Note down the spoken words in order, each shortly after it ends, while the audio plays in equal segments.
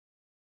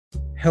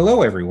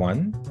Hello,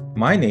 everyone.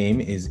 My name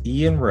is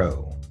Ian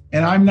Rowe.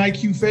 And I'm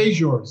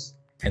Nique,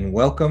 and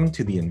welcome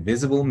to The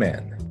Invisible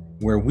Men,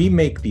 where we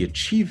make the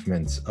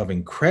achievements of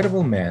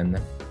incredible men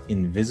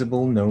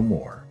invisible no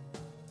more.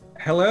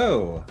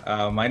 Hello,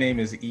 my name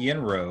is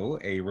Ian Rowe,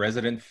 a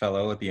resident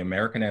fellow at the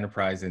American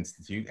Enterprise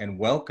Institute, and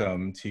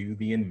welcome to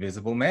The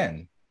Invisible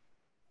Men.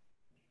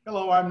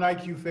 Hello, I'm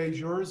Nique,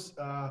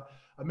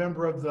 a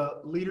member of the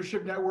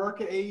Leadership Network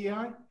at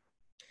AEI.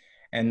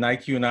 And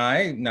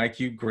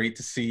Nique, great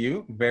to see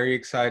you. Very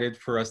excited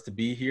for us to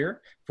be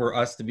here,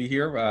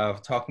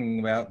 talking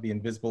about the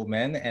invisible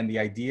men and the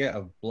idea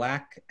of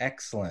Black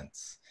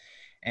excellence.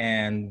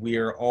 And we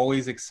are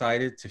always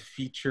excited to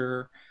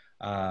feature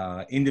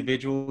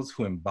individuals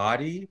who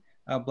embody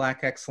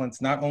Black excellence,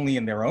 not only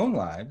in their own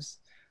lives,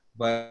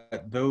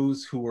 but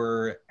those who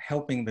are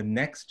helping the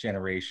next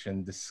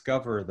generation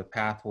discover the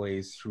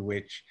pathways through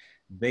which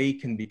they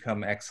can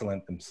become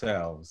excellent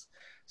themselves.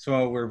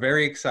 So we're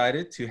very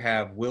excited to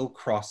have Will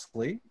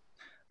Crossley,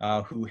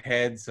 who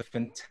heads a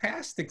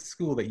fantastic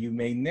school that you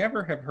may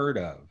never have heard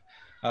of,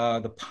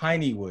 the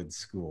Piney Woods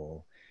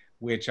School,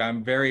 which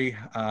I'm very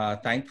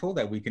thankful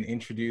that we can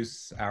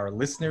introduce our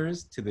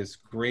listeners to this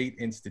great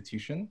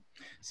institution.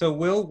 So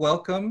Will,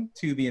 welcome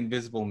to The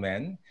Invisible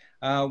Men.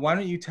 Why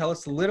don't you tell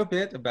us a little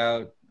bit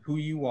about who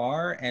you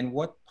are and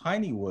what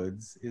Piney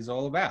Woods is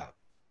all about?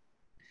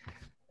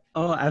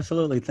 Oh,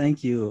 absolutely.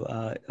 Thank you,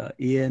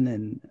 Ian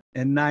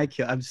and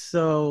Nique. I'm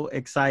so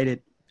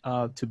excited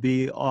to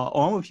be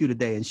on with you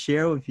today and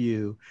share with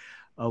you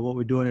what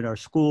we're doing at our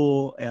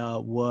school,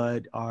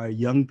 what our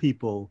young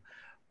people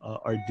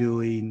are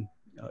doing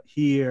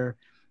here,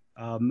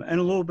 and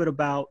a little bit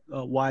about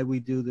why we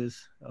do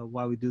this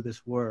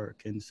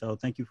work. And so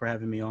thank you for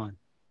having me on.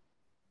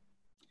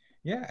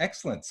 Yeah,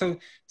 excellent. So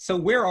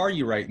where are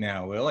you right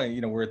now, Will?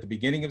 And we're at the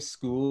beginning of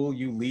school.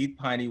 You lead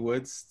Piney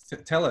Woods.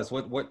 Tell us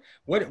what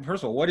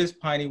first of all, what is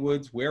Piney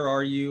Woods? Where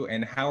are you,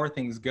 and how are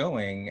things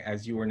going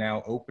as you are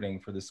now opening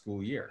for the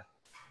school year?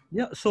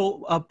 Yeah, so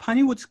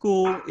Piney Woods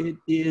School, it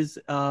is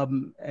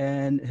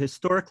an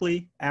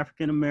historically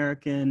African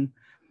American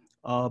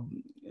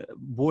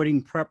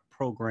boarding prep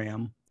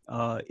program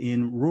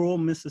in rural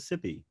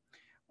Mississippi,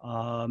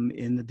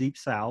 in the Deep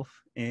South,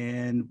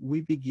 and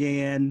we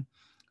began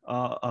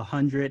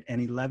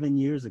 111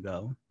 years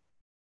ago.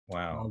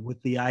 Wow.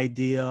 With the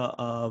idea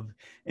of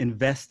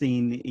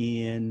investing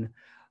in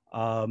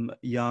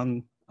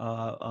young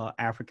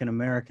African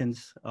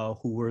Americans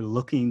who were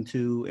looking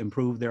to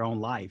improve their own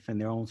life and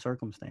their own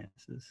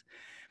circumstances.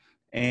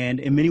 And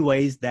in many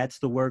ways, that's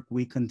the work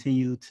we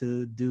continue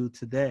to do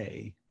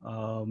today.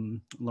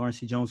 Lawrence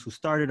C. Jones, who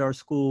started our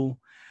school,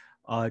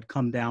 had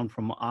come down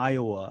from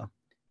Iowa.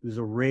 He was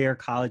a rare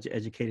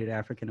college-educated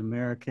African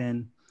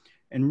American,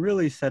 and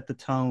really set the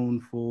tone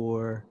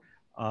for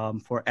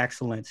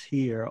excellence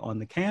here on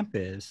the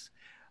campus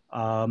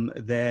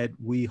that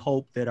we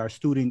hope that our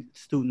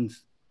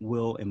students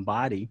will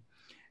embody,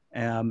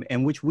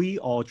 and which we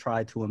all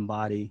try to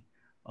embody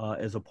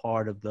as a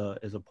part of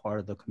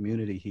the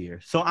community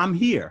here. So I'm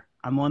here.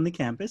 I'm on the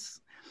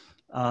campus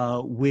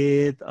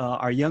with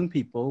our young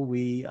people.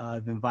 We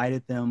have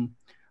invited them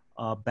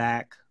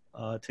back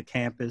to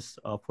campus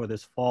for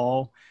this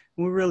fall.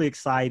 And we're really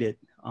excited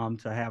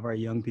to have our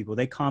young people.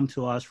 They come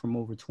to us from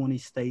over 20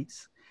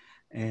 states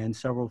and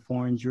several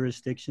foreign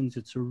jurisdictions.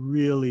 It's a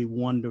really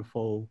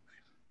wonderful,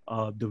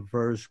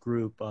 diverse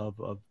group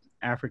of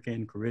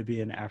African,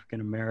 Caribbean,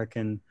 African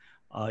American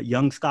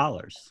young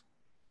scholars.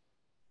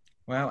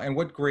 Wow, and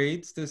what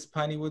grades does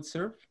Piney Woods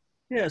serve?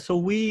 Yeah, so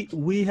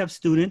we have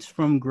students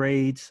from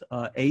grades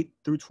 8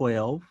 through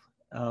 12,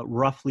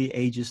 roughly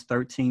ages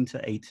 13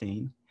 to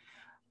 18.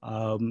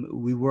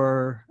 We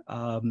were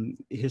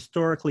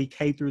historically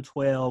K through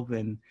 12,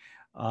 and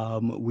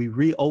we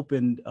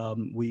reopened,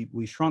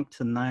 we shrunk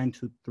to 9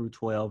 through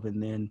 12,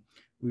 and then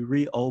we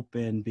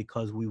reopened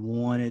because we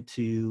wanted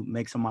to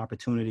make some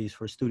opportunities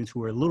for students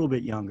who were a little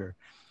bit younger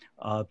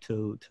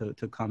to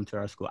come to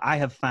our school. I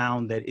have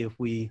found that if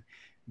we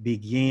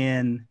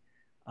begin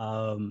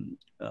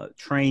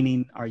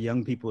training our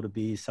young people to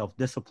be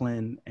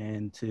self-disciplined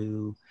and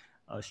to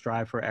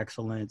strive for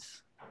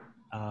excellence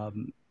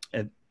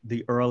at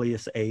the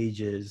earliest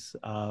ages,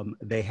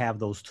 they have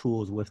those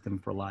tools with them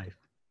for life.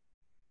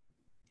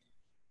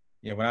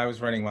 Yeah, when I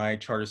was running my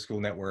charter school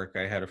network,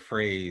 I had a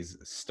phrase: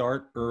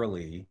 start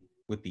early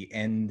with the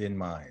end in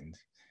mind.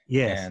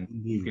 Yes, and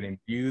indeed. You can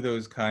imbue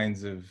those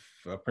kinds of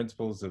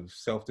principles of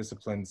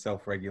self-discipline,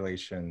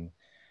 self-regulation.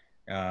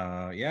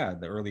 The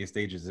earliest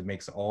ages, it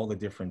makes all the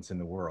difference in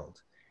the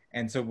world.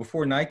 And so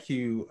before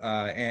Nique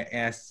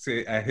asks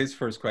his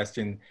first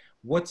question,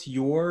 what's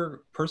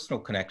your personal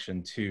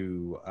connection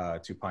to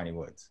Piney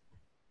Woods?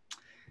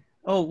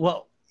 Oh,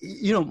 well,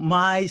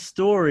 my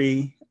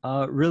story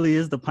really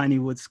is the Piney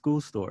Woods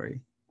School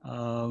story.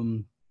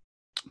 Piney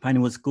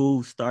Woods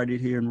School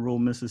started here in rural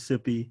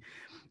Mississippi,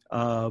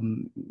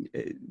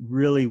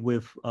 really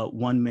with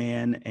one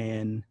man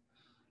and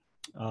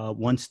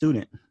one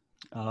student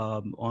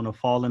on a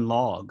fallen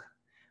log,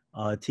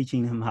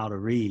 teaching him how to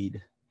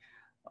read.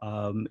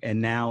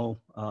 And now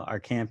our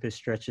campus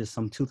stretches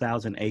some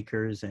 2,000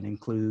 acres and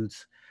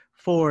includes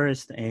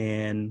forest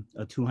and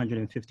a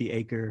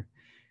 250-acre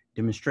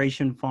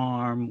demonstration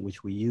farm,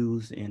 which we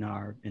use in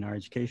our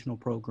educational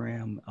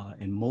program,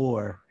 and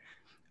more.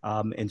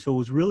 And so it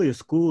was really a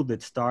school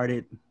that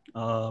started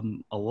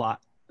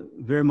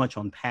very much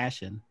on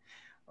passion,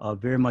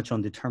 very much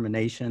on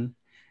determination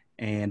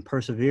and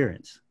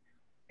perseverance.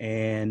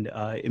 And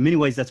in many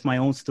ways, that's my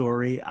own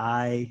story.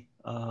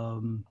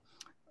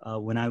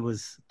 When I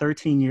was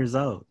 13 years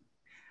old,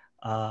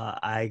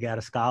 I got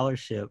a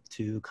scholarship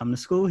to come to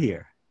school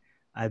here.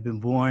 I've been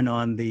born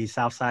on the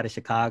south side of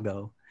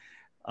Chicago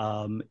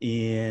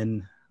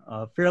in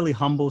fairly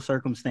humble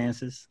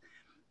circumstances.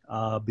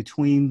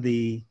 Between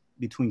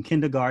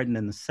kindergarten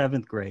and the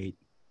seventh grade,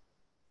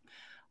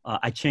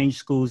 I changed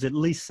schools at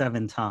least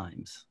 7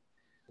 times.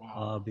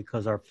 Wow.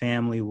 Because our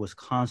family was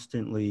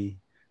constantly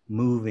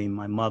moving.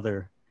 My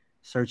mother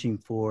searching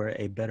for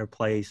a better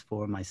place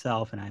for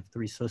myself, and I have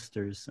 3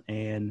 sisters.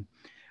 And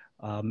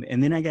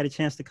then I got a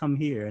chance to come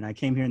here, and I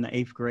came here in the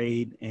 8th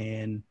grade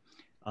and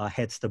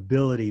had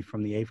stability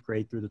from the 8th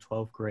grade through the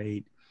 12th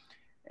grade.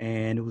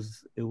 And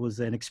it was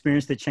an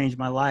experience that changed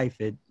my life.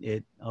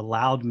 It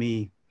allowed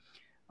me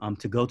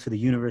to go to the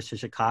University of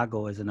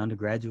Chicago as an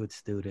undergraduate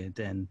student.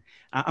 And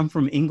I'm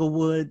from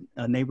Inglewood,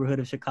 a neighborhood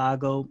of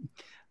Chicago.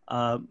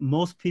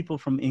 Most people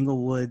from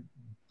Inglewood,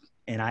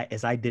 and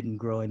as I didn't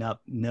growing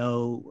up,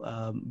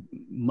 know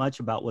much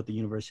about what the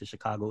University of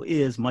Chicago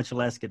is, much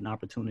less get an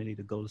opportunity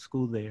to go to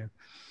school there.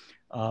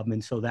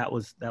 And so that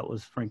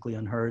was frankly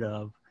unheard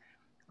of.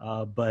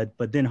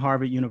 But then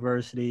Harvard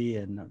University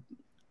and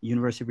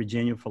University of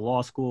Virginia for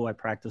law school, I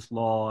practiced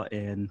law,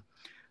 and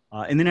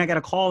then I got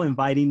a call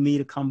inviting me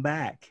to come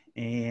back.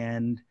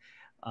 And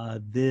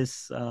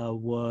this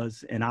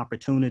was an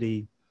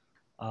opportunity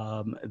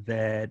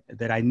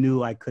that I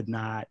knew I could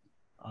not,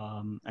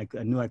 I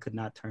knew I could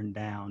not turn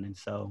down. And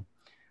so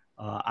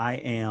I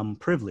am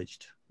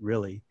privileged,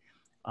 really,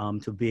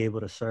 to be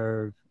able to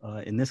serve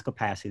in this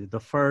capacity. The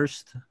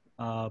first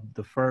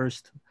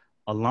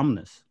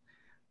alumnus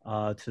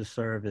to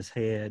serve as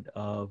head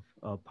of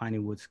Piney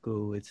Woods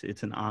School.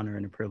 It's an honor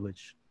and a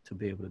privilege to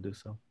be able to do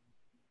so.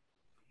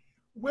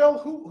 Well,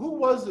 who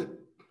was it?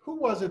 Who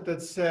was it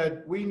that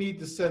said we need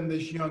to send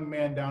this young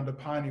man down to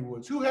Piney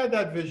Woods? Who had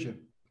that vision?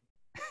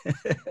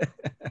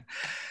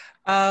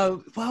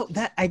 Well,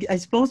 I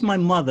suppose my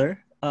mother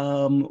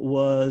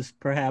was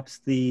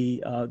perhaps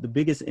the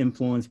biggest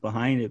influence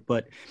behind it.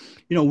 But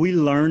we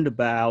learned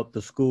about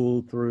the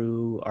school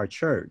through our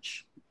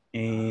church,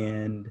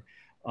 and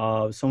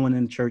someone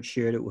in church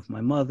shared it with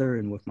my mother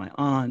and with my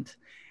aunt.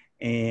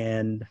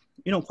 And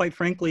quite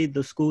frankly,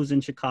 the schools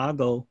in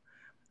Chicago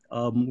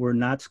were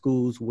not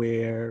schools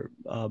where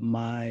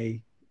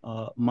my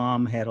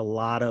mom had a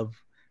lot of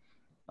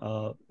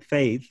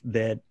faith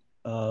that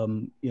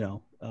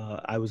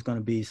I was going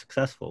to be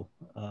successful.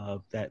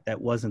 That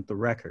wasn't the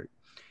record.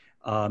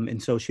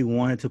 And so she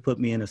wanted to put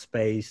me in a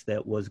space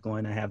that was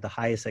going to have the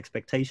highest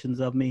expectations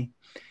of me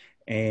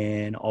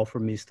and offer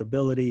me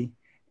stability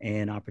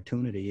and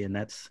opportunity. And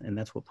that's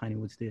what Piney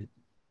Woods did.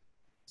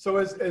 So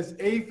as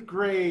 8th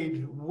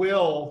grade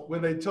Will,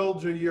 when they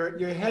told you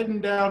you're heading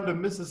down to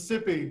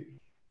Mississippi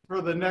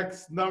for the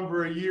next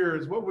number of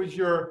years, what was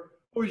your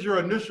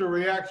initial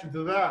reaction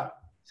to that?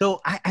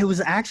 So I was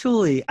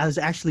actually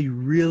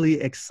really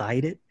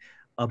excited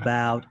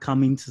about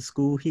coming to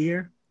school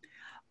here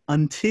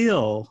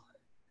until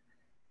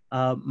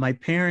my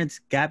parents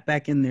got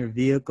back in their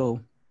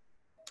vehicle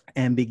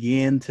and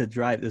began to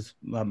drive. This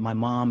my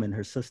mom and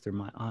her sister,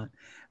 my aunt.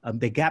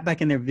 They got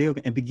back in their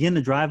vehicle and began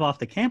to drive off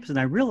the campus, and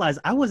I realized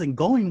I wasn't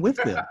going with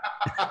them.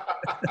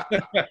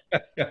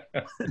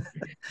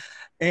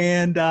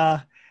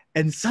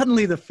 And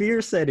suddenly the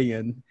fear set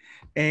in,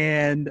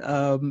 and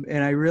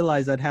I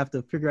realized I'd have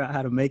to figure out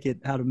how to make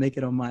it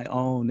on my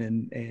own,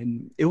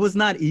 and it was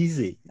not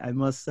easy, I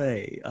must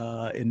say.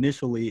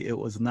 Initially, it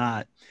was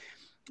not,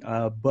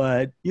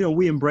 but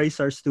we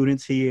embrace our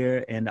students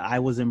here, and I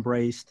was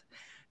embraced,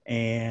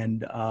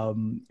 and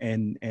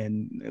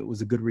it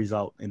was a good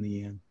result in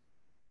the end.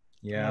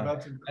 Yeah,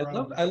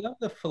 I love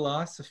the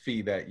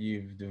philosophy that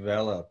you've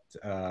developed.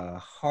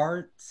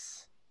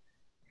 Hearts,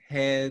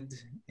 head,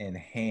 and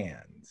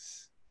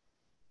hands.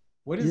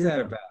 What is that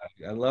about?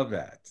 I love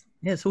that.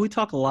 Yeah, so we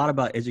talk a lot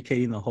about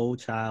educating the whole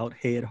child,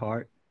 head,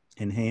 heart,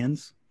 and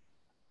hands.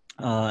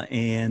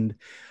 And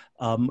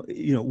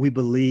we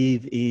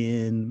believe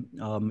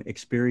in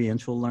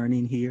experiential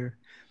learning here.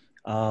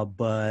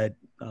 But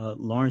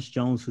Lawrence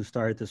Jones, who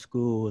started the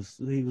school,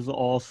 he was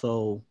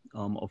also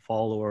a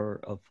follower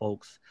of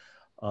folks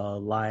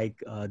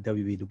like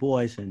W.B. Du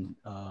Bois and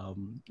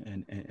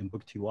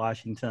Booker T.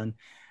 Washington.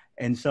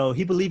 And so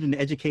he believed in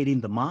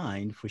educating the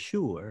mind for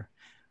sure,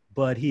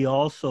 but he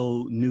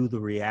also knew the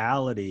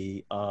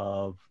reality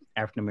of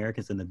African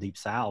Americans in the Deep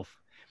South.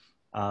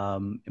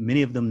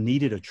 Many of them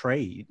needed a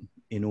trade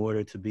in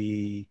order to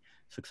be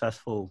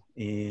successful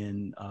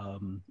in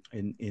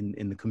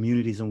the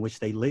communities in which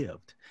they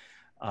lived.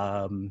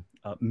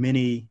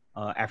 Many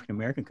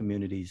African-American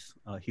communities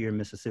here in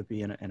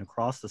Mississippi and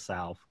across the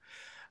South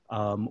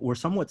were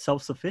somewhat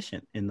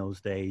self-sufficient in those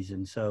days.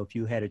 And so if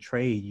you had a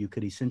trade, you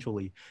could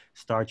essentially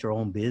start your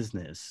own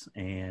business.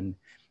 And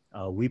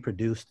we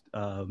produced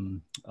a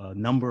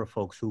number of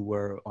folks who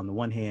were, on the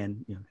one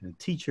hand,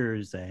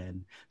 teachers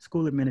and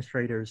school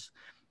administrators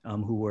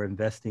who were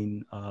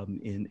investing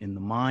in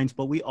the mines,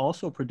 but we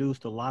also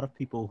produced a lot of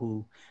people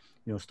who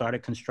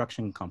started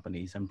construction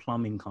companies and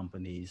plumbing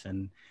companies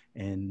and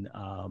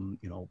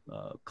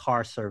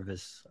car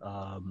service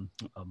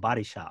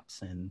body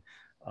shops.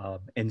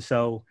 And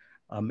so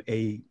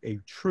a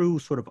true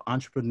sort of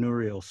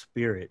entrepreneurial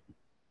spirit,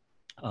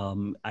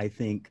 I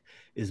think,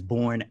 is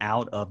born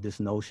out of this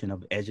notion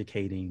of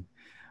educating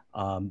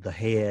the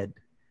head,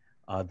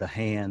 the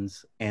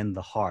hands, and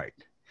the heart,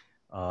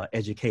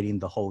 educating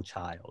the whole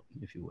child,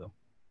 if you will.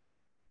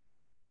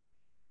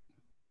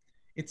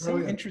 It's so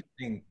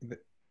interesting.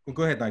 Well,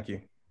 go ahead,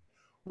 Nique.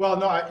 Well,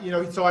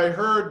 no, so I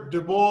heard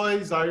Du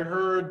Bois, I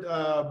heard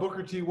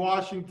Booker T.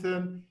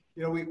 Washington.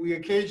 We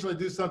occasionally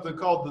do something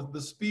called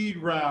the speed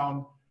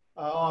round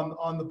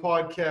on the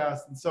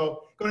podcast. And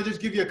so I'm going to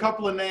just give you a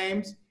couple of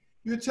names.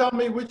 You tell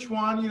me which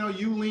one,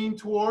 you lean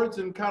towards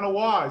and kind of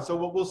why. So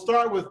we'll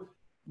start with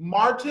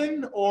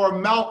Martin or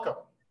Malcolm.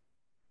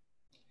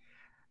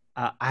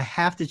 I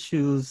have to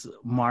choose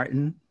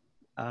Martin.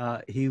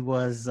 He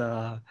was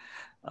a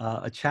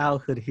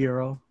childhood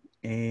hero,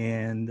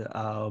 and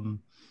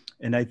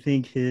I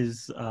think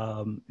his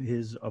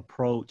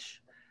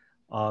approach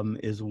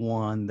is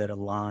one that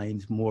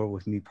aligns more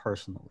with me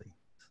personally.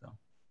 So,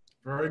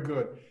 very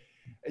good.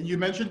 And you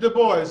mentioned Du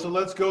Bois, so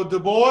let's go Du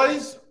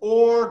Bois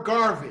or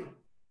Garvey.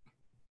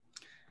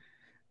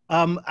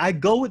 I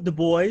go with Du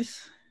Bois.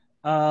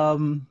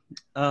 Well,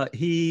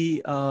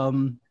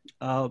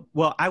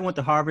 I went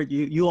to Harvard.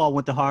 You all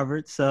went to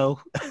Harvard, so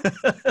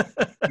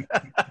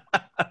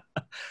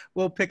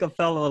we'll pick a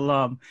fellow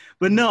alum.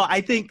 But no,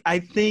 I think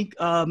the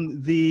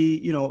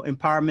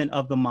empowerment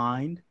of the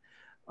mind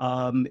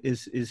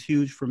is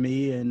huge for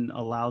me and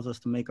allows us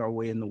to make our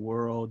way in the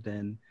world.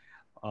 And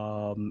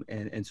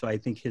so I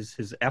think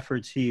his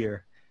efforts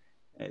here,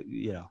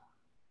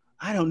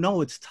 I don't know,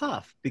 it's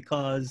tough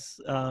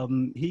because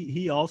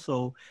he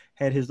also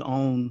had his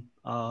own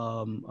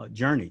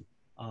journey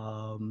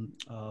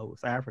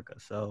with Africa.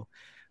 So,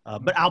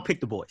 but I'll pick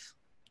Du Bois.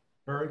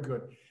 Very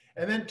good.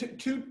 And then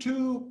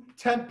two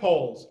tent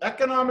poles: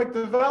 economic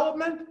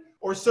development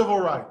or civil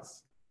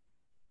rights.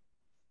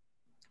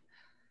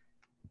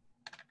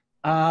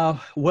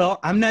 Well,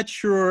 I'm not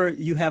sure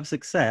you have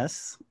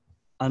success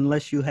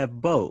unless you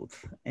have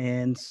both.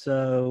 And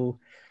so,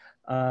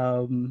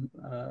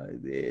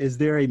 is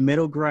there a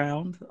middle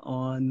ground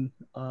on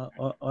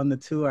the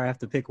two, or I have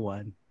to pick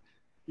one?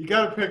 You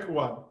got to pick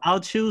one. I'll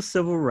choose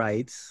civil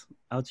rights.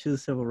 I was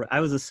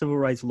a civil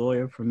rights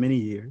lawyer for many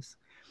years,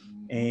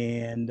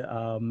 and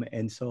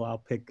so I'll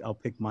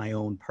pick my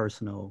own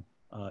personal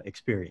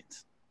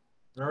experience.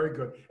 Very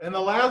good. And the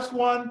last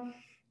one,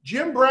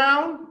 Jim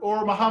Brown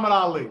or Muhammad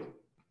Ali?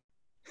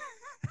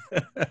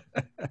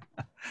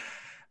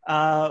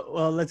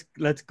 Well,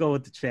 let's go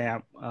with the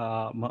champ.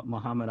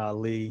 Muhammad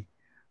Ali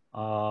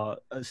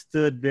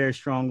stood very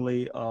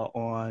strongly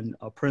on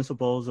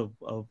principles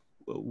of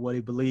what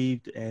he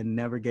believed and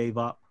never gave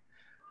up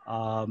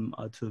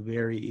to the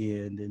very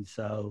end. And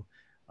so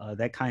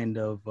that kind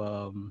of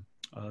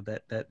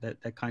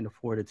that kind of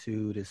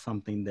fortitude is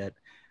something that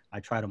I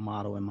try to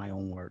model in my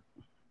own work.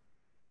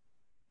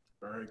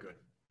 Very good.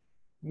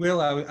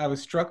 Will, I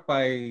was struck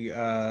by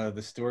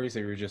the stories that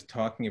you were just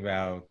talking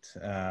about,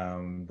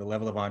 the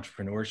level of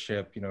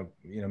entrepreneurship.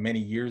 Many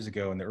years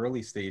ago in the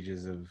early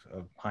stages of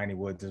Piney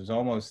Woods, it was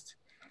almost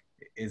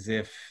as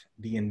if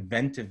the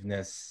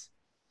inventiveness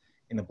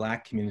in the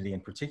Black community in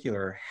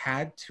particular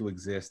had to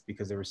exist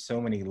because there were so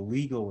many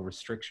legal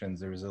restrictions.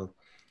 There was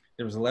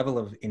a level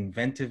of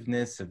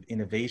inventiveness, of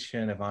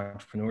innovation, of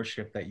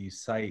entrepreneurship that you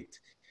cite.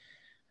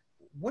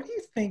 What do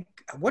you think?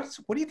 What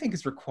do you think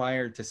is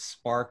required to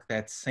spark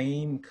that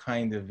same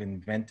kind of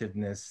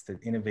inventiveness,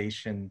 that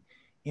innovation,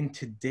 in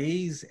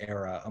today's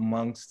era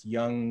amongst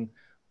young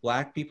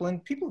Black people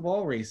and people of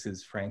all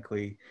races?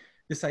 Frankly,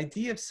 this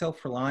idea of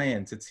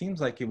self-reliance, it seems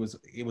like it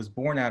was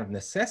born out of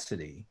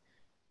necessity,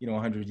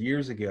 100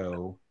 years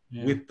ago,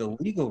 with the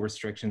legal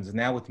restrictions, and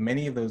now with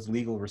many of those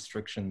legal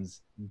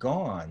restrictions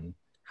gone.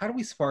 How do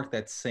we spark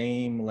that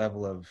same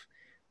level of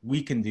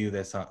we can do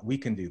this? We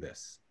can do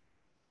this.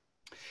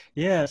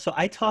 Yeah, so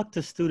I talk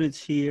to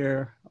students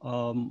here a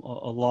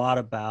lot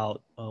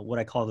about what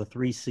I call the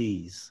 3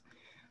 C's,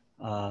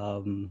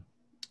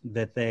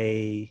 that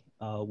they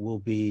will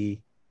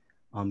be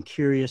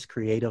curious,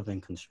 creative,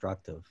 and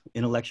constructive.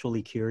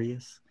 Intellectually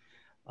curious,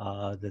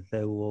 that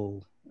they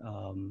will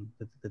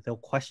that they'll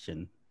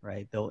question,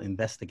 right? They'll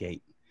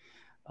investigate,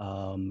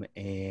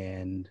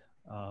 and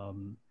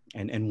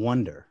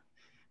wonder,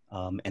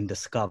 and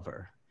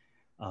discover.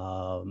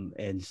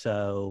 And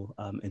so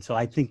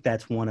I think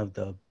that's one of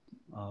the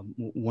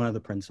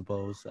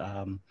principles,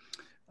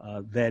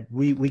 that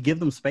we give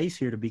them space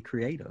here to be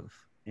creative,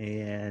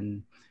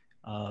 and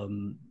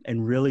and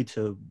really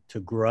to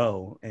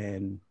grow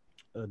and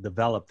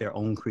develop their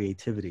own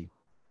creativity.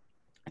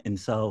 And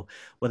so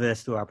whether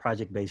that's through our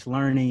project-based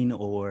learning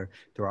or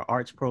through our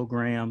arts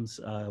programs,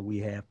 we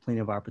have plenty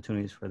of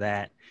opportunities for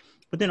that.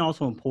 But then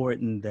also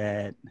important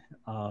that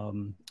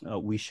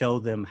we show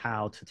them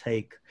how to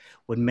take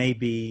what may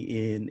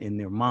be in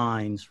their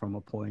minds from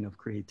a point of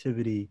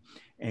creativity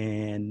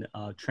and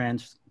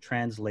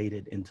translate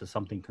it into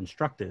something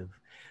constructive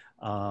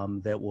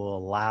that will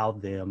allow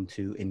them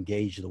to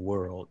engage the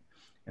world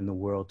and the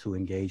world to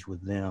engage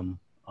with them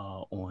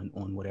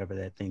on whatever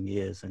that thing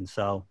is. And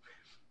so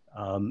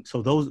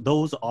so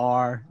those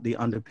are the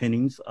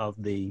underpinnings of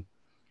the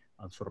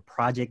sort of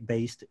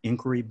project-based,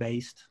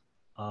 inquiry-based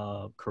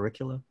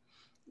curricula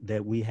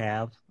that we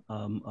have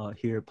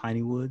here at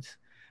Piney Woods.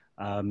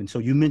 And so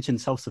you mentioned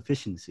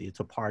self-sufficiency. It's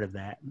a part of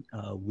that.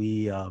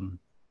 We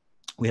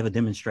have a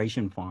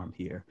demonstration farm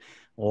here.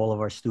 All of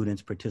our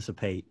students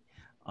participate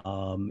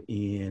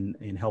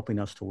in helping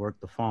us to work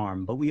the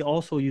farm, but we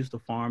also use the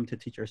farm to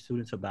teach our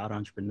students about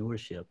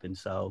entrepreneurship. And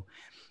so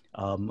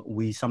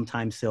we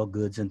sometimes sell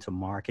goods into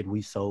market.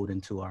 We sold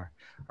into our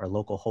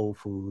local Whole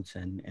Foods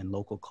and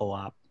local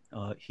co-op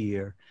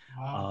here,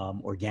 Wow.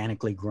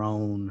 organically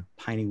grown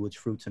Piney Woods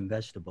fruits and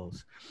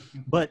vegetables.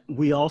 But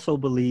we also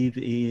believe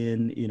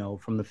in,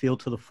 from the field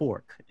to the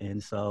fork.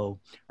 And so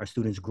our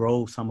students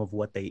grow some of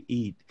what they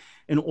eat.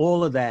 And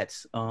all of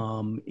that's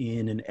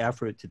in an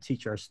effort to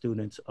teach our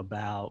students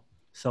about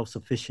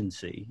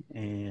self-sufficiency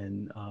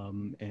and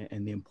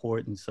the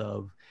importance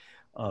of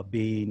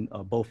being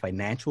both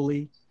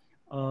financially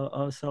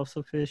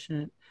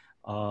self-sufficient,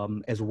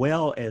 as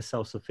well as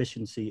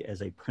self-sufficiency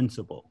as a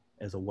principle,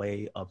 as a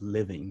way of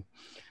living.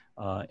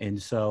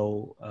 And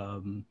so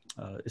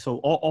so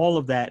all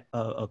of that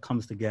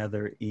comes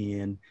together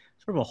in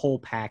sort of a whole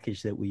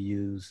package that we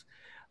use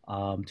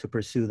to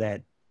pursue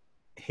that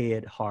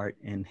head, heart,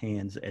 and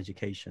hands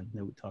education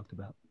that we talked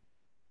about.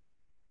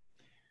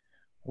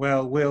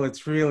 Well, Will,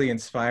 it's really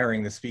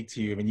inspiring to speak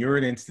to you. I mean, you're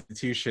an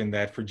institution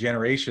that for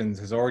generations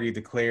has already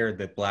declared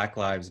that Black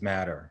Lives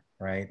Matter,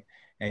 right?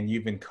 And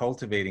you've been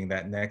cultivating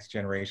that next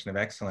generation of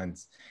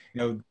excellence.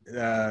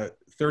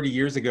 30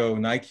 years ago,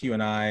 Nique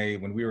and I,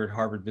 when we were at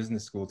Harvard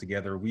Business School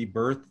together, we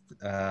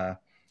birthed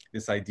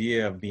this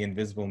idea of The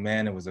Invisible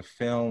Men. It was a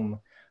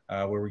film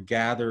where we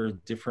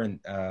gathered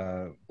different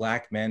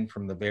Black men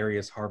from the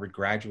various Harvard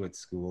graduate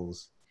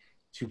schools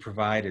to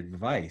provide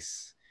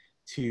advice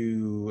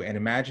to an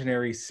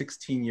imaginary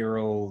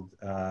 16-year-old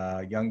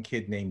young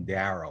kid named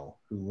Daryl,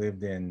 who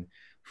lived in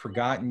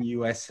forgotten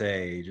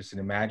USA, just an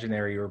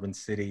imaginary urban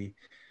city,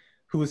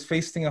 who was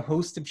facing a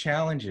host of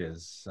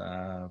challenges.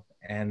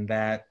 And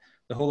that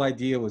the whole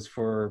idea was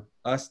for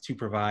us to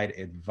provide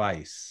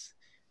advice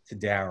to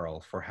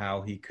Daryl for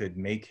how he could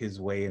make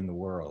his way in the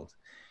world.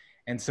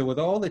 And so with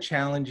all the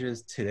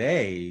challenges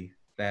today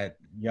that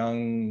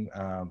young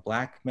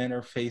Black men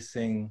are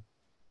facing,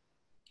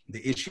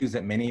 the issues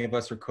that many of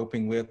us are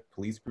coping with,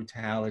 police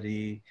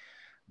brutality,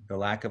 the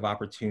lack of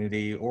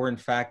opportunity, or in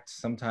fact,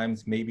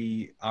 sometimes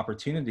maybe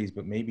opportunities,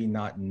 but maybe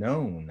not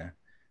known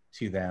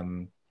to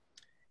them.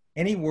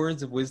 Any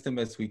words of wisdom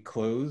as we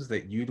close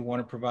that you'd want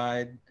to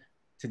provide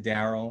to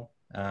Daryl,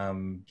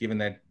 given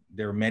that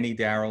there are many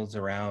Daryls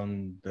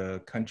around the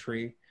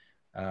country,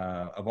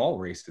 of all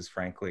races,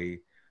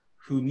 frankly,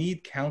 who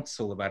need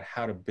counsel about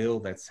how to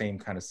build that same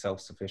kind of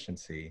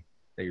self-sufficiency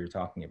that you're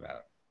talking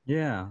about?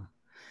 Yeah.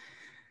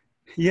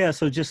 Yeah,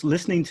 so just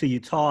listening to you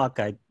talk,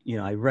 I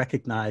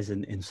recognize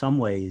in some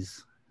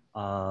ways,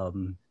 I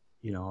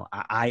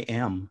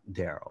am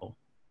Daryl,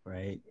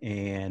 right?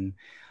 And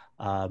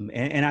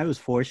I was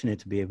fortunate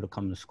to be able to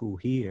come to school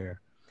here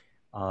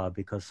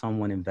because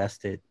someone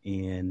invested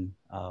in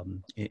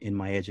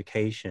my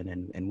education,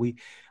 and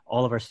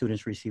all of our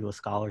students receive a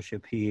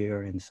scholarship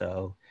here, and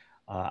so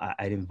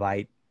I'd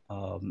invite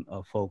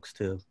folks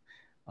to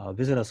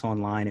visit us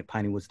online at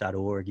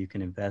pineywoods.org. You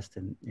can invest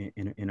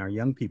in our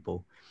young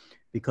people,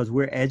 because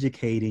we're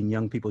educating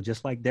young people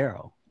just like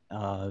Daryl.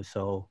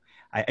 So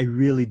I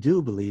really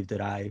do believe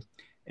that I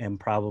am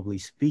probably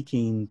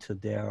speaking to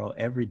Daryl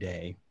every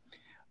day.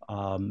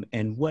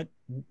 And what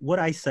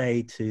I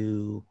say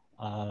to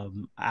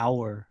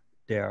our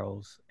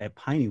Daryls at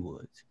Piney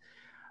Woods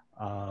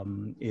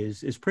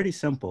is pretty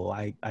simple.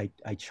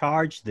 I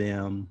charge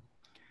them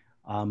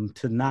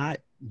to not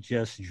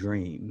just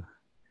dream,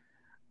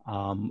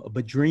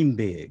 but dream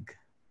big.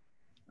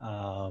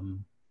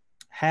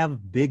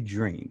 Have big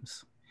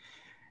dreams.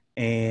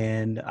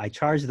 And I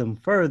charge them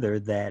further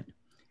that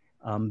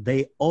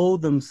they owe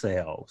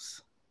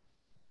themselves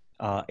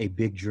a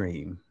big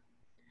dream,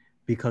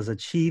 because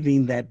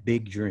achieving that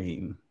big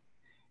dream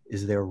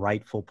is their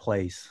rightful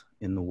place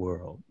in the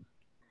world.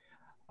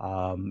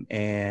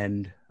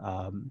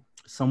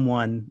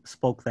 Someone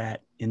spoke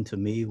that into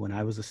me when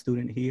I was a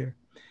student here.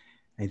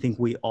 I think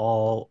we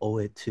all owe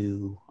it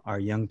to our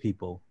young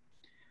people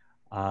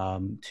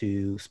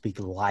to speak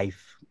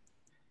life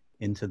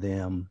into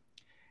them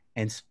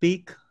and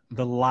speak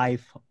the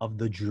life of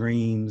the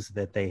dreams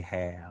that they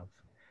have,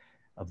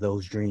 of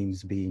those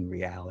dreams being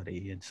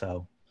reality. And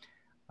so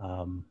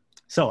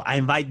So I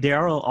invite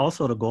Daryl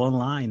also to go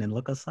online and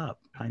look us up,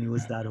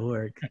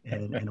 pineywoods.org,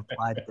 and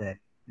apply today.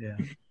 Yeah.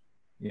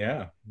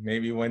 Yeah,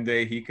 maybe one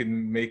day he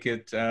can make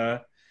it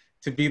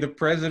to be the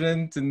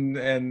president and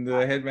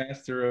the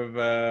headmaster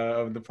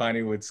of the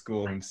Piney Woods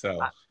School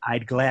himself.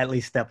 I'd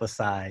gladly step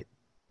aside.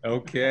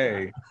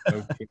 Okay,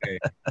 okay.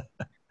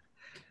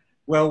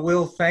 Well,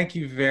 Will, thank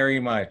you very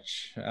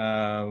much.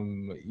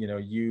 You know,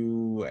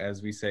 you,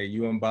 as we say,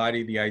 you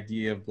embody the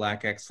idea of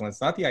Black excellence,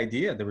 not the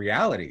idea, the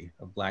reality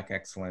of Black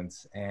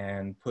excellence,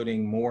 and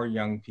putting more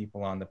young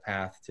people on the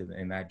path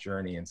in that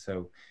journey. And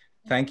so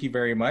thank you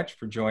very much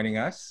for joining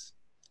us.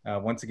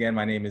 Once again,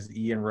 my name is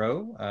Ian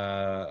Rowe,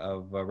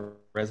 of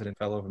Resident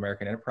Fellow of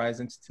American Enterprise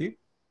Institute.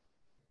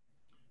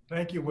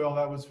 Thank you, Will.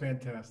 That was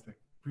fantastic.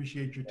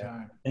 Appreciate your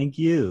time. Thank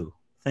you.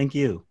 Thank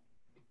you.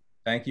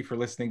 Thank you for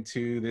listening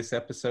to this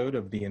episode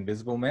of The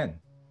Invisible Men.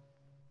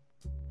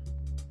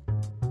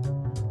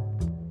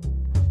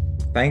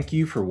 Thank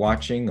you for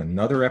watching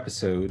another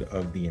episode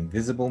of The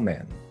Invisible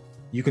Men.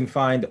 You can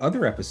find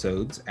other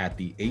episodes at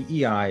the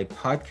AEI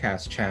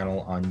podcast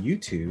channel on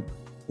YouTube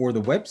or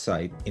the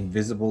website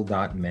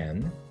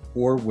invisible.men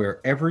or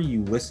wherever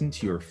you listen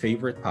to your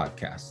favorite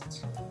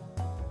podcasts.